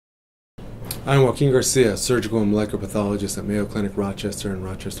I'm Joaquin Garcia, surgical and molecular pathologist at Mayo Clinic, Rochester in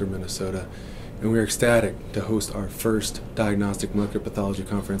Rochester, Minnesota, and we are ecstatic to host our first Diagnostic Molecular Pathology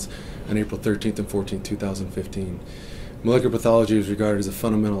Conference on April 13th and 14th, 2015. Molecular pathology is regarded as a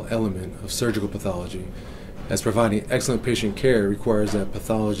fundamental element of surgical pathology, as providing excellent patient care requires that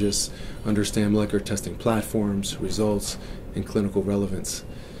pathologists understand molecular testing platforms, results, and clinical relevance.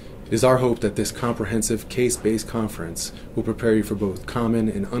 It is our hope that this comprehensive case-based conference will prepare you for both common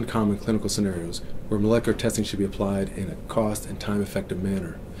and uncommon clinical scenarios where molecular testing should be applied in a cost and time-effective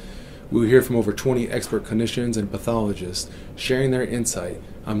manner. We will hear from over 20 expert clinicians and pathologists sharing their insight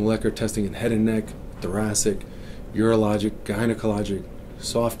on molecular testing in head and neck, thoracic, urologic, gynecologic,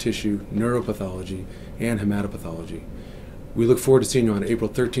 soft tissue, neuropathology, and hematopathology. We look forward to seeing you on April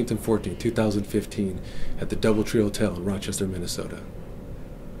 13th and 14th, 2015 at the DoubleTree Hotel in Rochester, Minnesota.